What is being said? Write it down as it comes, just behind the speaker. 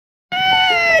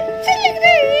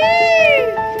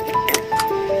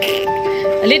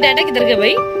Ali data किधर गए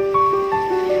भाई?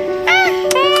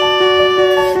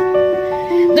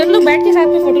 दोनों लोग बैठ के साथ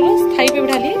में फोटो लो, थाई पे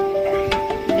बिठा लिए।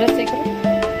 ड्रेस चेक करो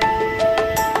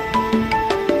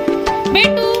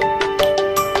बेटू।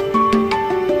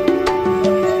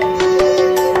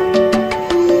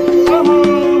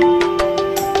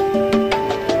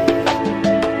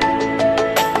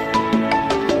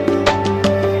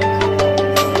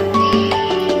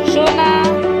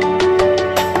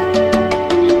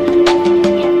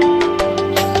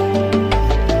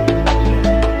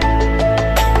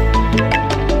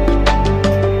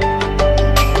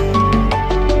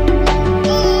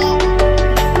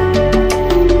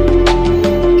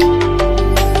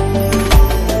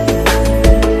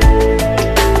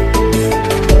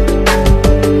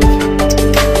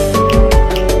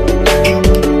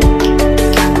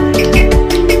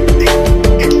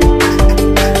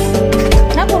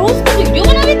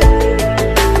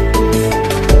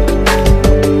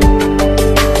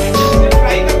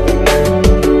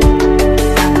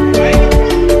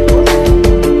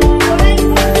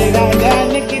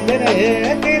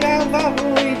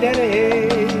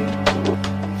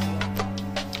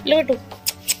 लोटू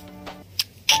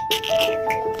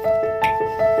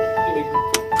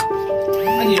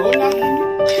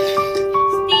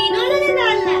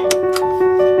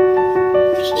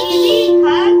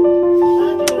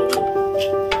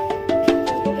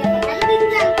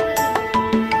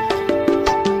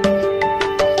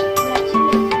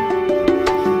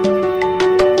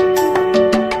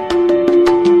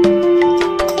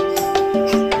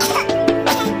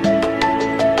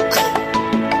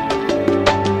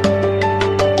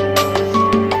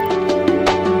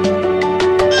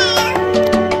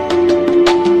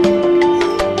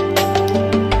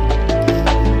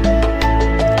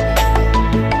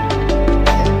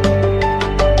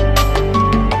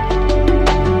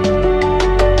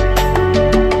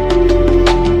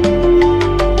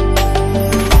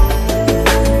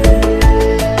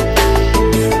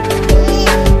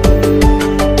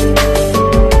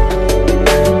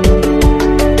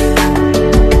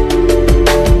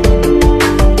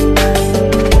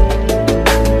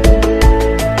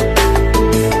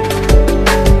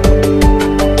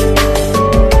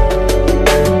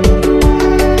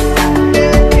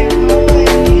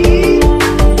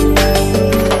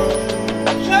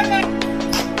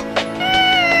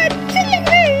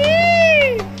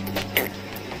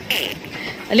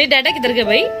अली डाटा किधर गए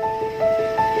भाई?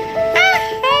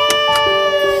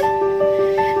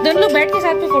 दोनों लोग बैठ के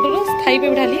साथ में फोटो लो, थाई पे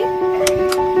बिठा लिए।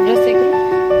 ड्रेस चेक करो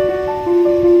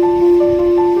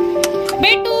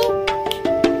बेटू।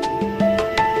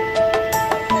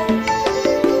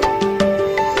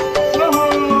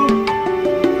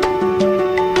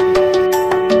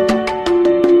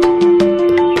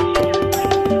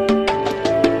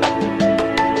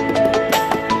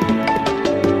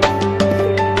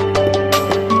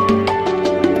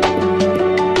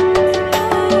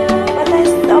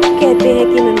 कहते हैं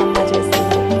कि मैं मम्मा जैसी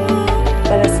हूँ,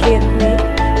 पर असलियत में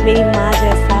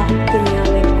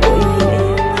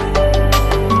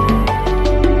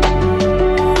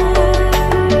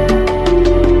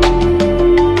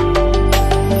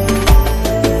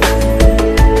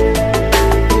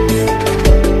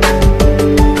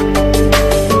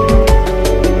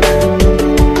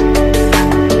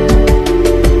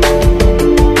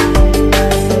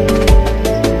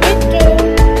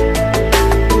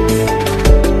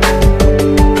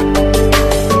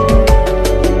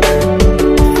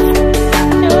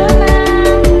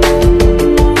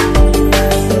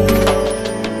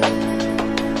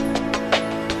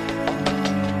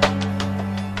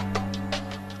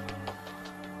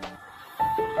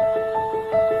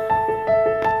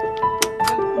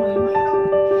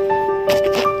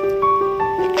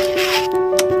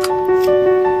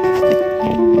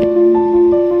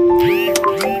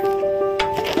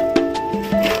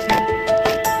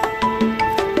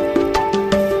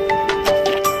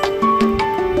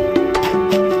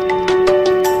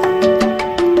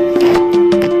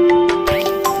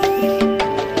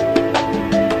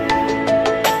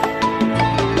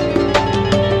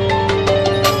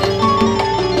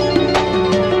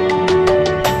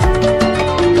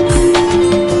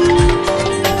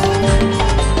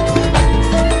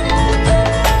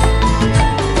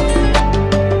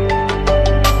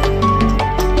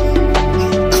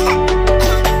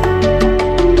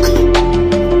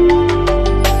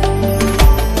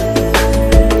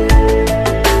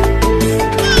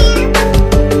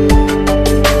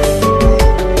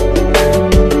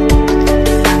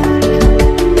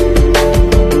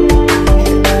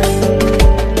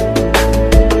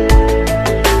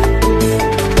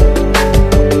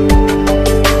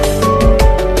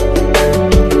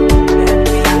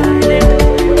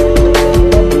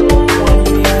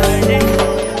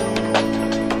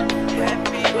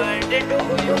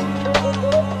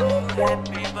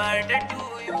हैप्पी बर्थडे टू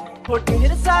यू। वो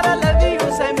ढेर सारा लव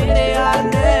यू से मेरे यार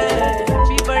ने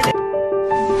हैप्पी बर्थडे।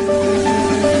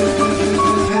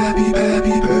 Happy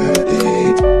birthday.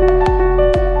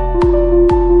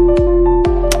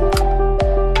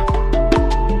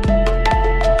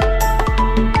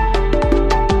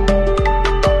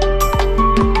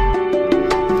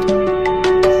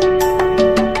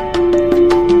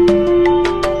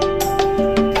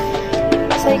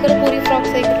 सही करो, पूरी फ्रॉक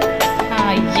सही करो।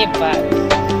 हाँ ये बात।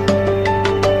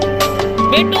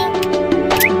 बेटू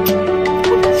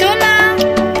सोना,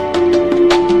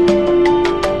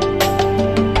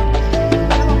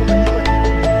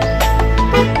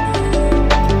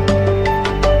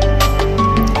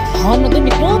 हाँ ना तो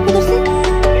निकलो आप उधर से,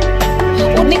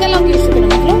 और निकल आओगे इससे बिना,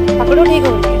 निकलो पकड़ो, ठीक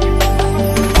हो।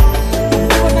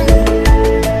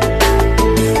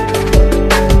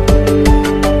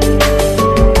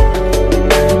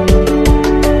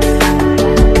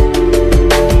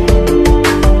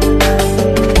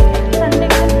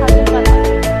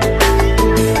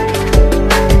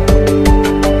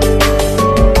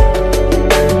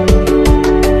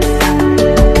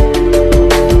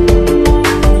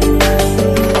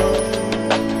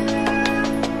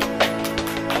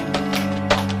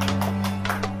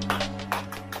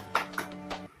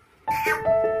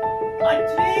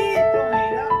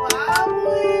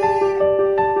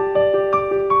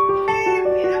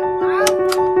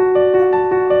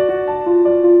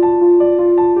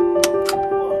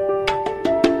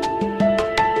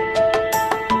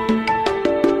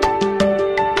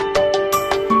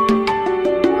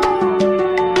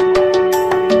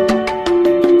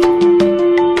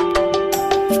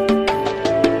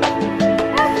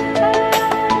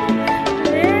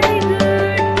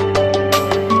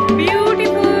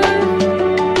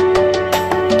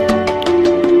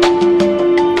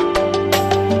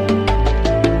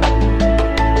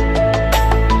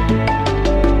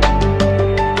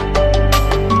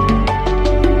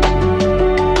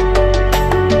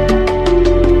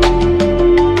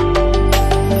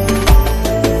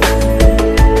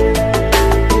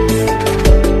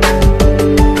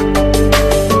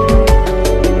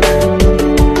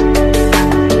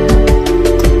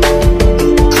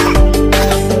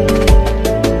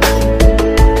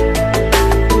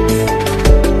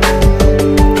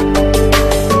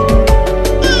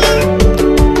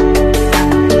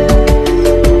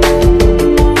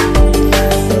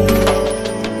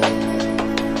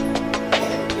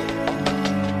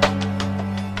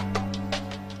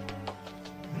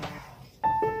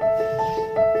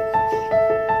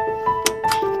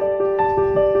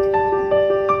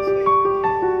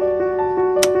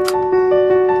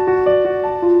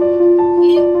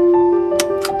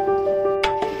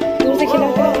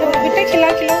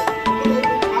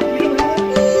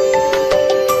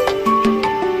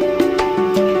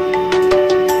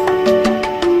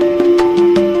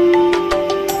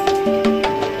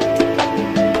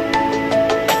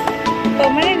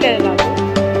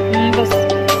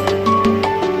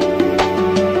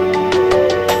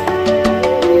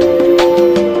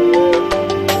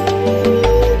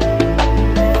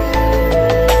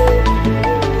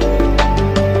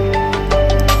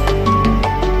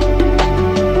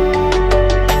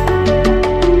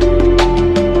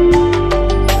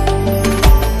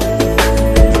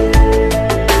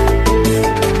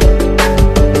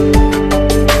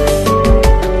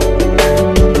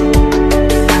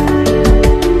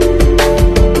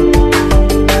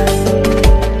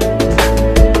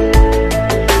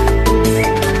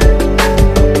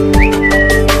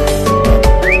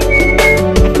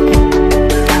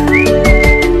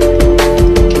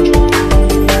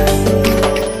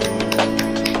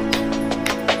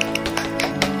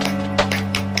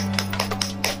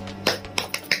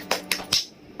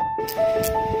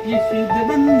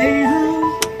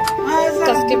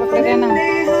 कस के पकड़ गया ना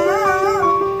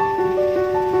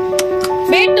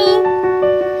बेटू।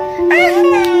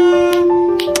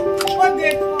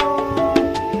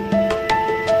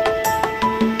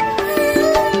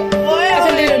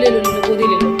 अच्छा ले लो ले लो ले लो, गोदी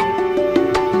ले लो।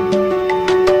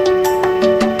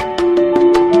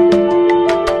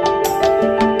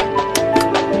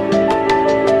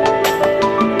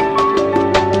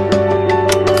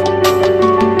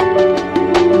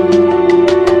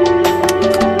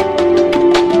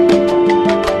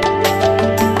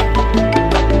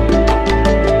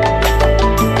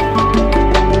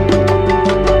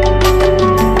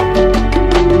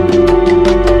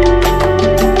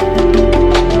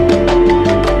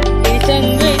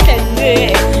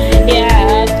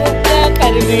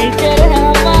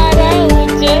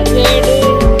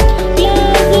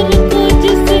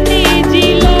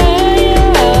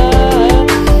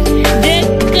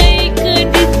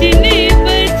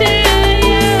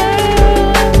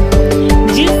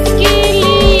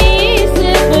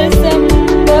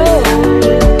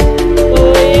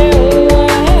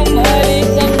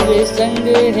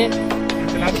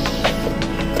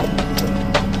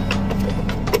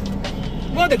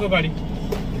 वो देखो गाड़ी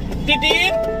टिटी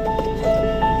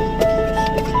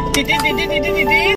टिटी टिटी टिटी टिटी